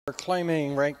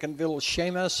claiming Rankinville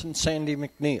Seamus and Sandy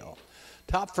McNeil.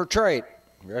 Top for trade.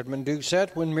 Redmond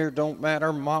Doucette, Windmere Don't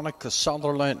Matter, Monica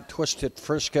Sutherland, Twisted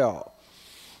Frisco.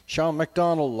 Sean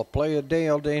McDonald, La Playa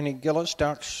Dale, Danny Gillis,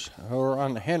 Docs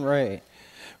Run Henry.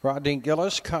 Rodney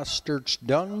Gillis, Custard's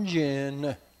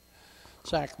Dungeon.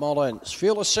 Zach Mullins,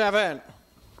 Field of 7.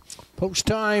 Post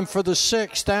time for the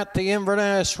 6th at the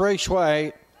Inverness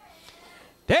Raceway.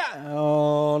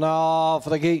 Down off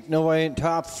the gate and away and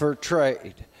top for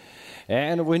trade.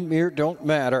 And Windmere Don't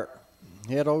Matter.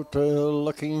 Head out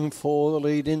looking for the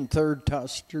lead in third.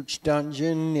 Custard's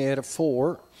Dungeon at a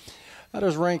 4. That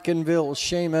is Rankinville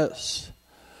Seamus.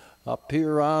 Up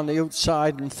here on the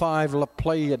outside in 5, La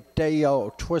Playa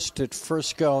Deo, Twisted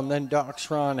Frisco, and then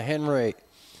Docs Ron Henry.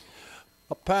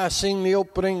 Passing the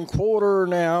opening quarter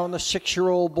now, and the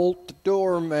 6-year-old Bolt the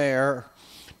Door mare.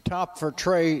 Top for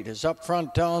trade is up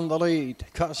front on the lead.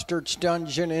 Custard's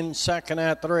Dungeon in second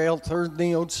at the rail, third on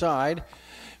the outside.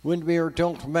 Windmere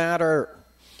Don't Matter.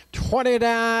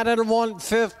 29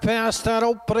 1/5 past that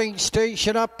opening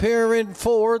station up here in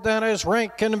 4. That is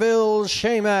Rankinville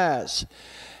Seamus.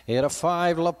 At a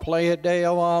 5, La Playa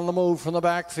Deo on the move from the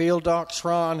backfield. Docs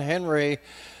Ron Henry.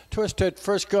 Twisted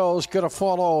Frisco's going to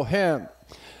follow him.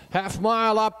 Half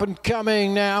mile up and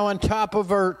coming now on top of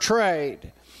her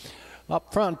trade.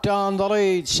 Up front on the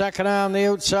lead, second on the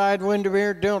outside,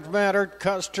 Windermere Don't Matter.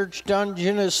 Custard's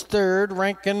Dungeon is third.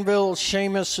 Rankinville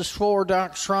Seamus is 4.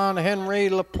 Docs Ron Henry,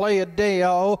 La Playa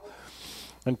Deo,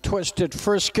 and Twisted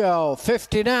Frisco.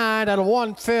 59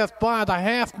 1/5 by the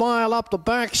half mile up the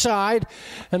backside,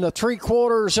 and the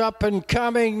 3/4 up and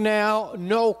coming now.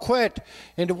 No quit,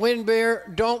 and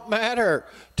Windmere Don't Matter.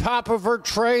 Top of her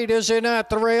trade is in at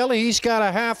the rail. He's got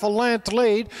a half a length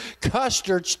lead.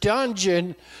 Custard's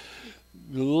Dungeon.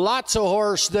 Lots of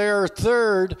horse there,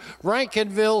 third.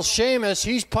 Rankinville Seamus,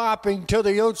 he's popping to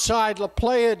the outside. La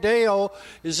Playa Deo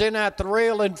is in at the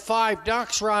rail in 5.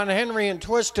 Docs Ron Henry and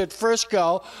Twisted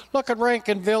Frisco. Look at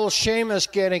Rankinville Seamus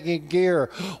getting in gear.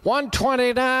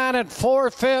 129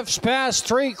 4/5 past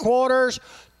 3/4.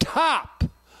 Top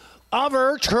of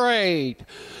her trade.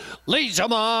 Leads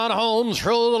them on home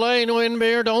through the lane.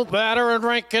 Windmere Don't Matter, and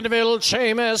Rankinville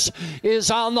Seamus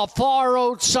is on the far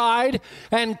outside,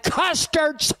 and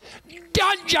Custard's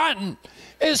Dungeon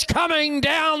is coming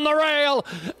down the rail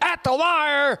at the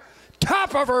wire.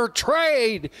 Top of her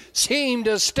trade seemed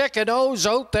to stick a nose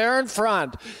out there in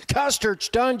front. Custard's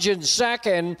Dungeon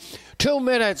second, 2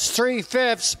 minutes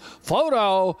 3/5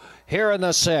 photo here in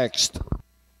the 6th.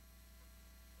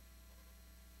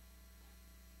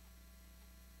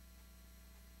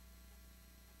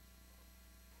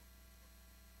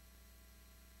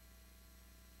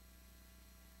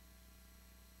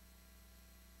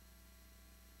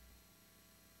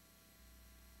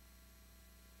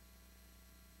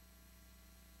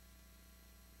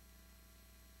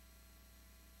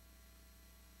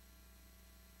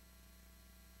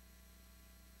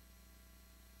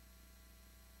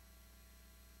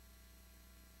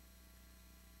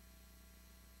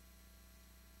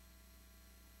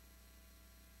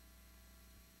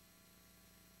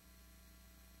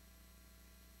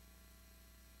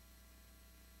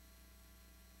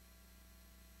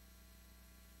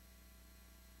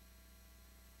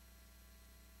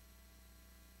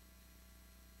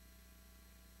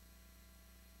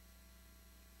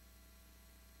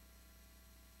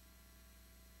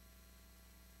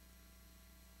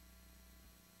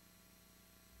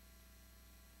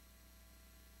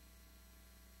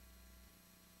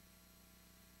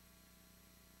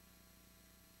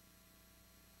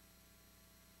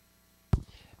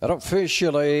 But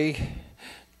officially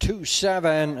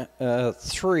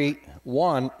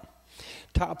 2-7-3-1.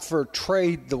 Top for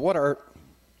trade, the winner.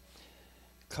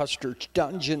 Custard's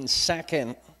Dungeon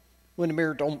second.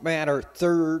 Windmere Don't Matter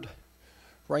third.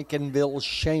 Rankinville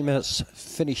Seamus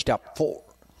finished up 4.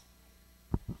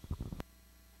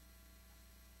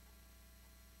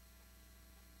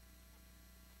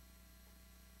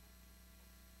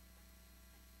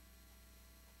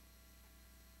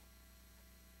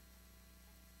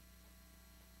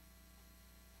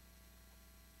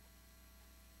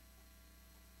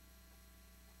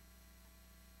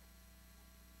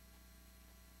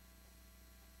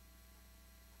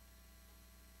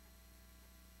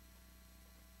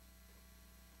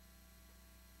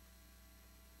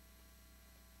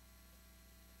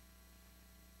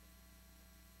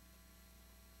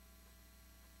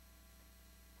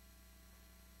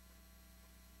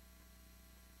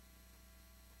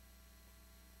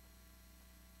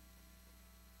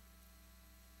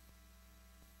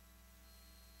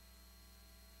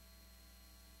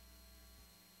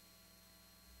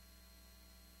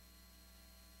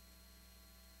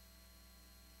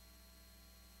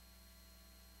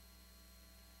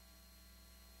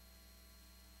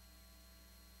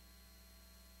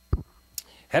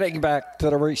 Heading back to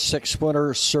the race 6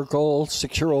 winner's circle,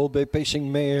 6-year-old bay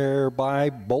pacing mare by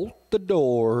Bolt the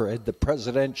Door at the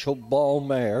Presidential Ball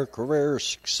Mare Career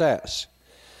Success.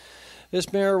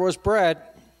 This mare was bred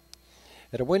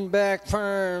at a Windback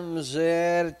Farms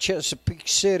at Chesapeake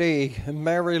City,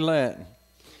 Maryland.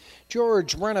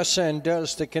 George Renison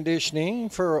does the conditioning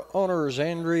for owners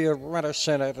Andrea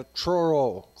Renison at a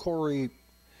Truro, Corey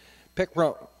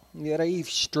Pickram at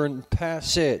Eastern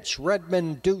Passage.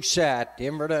 Redmond Doucette,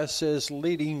 Inverness's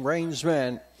leading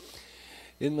reinsman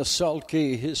in the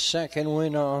sulky, his second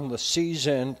win on the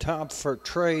season. Top for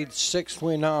Trade, 6th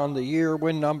win on the year,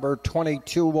 win number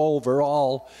 22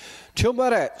 overall. 2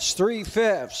 minutes,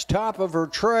 3/5, top of her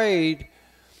trade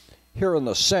here in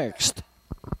the 6th.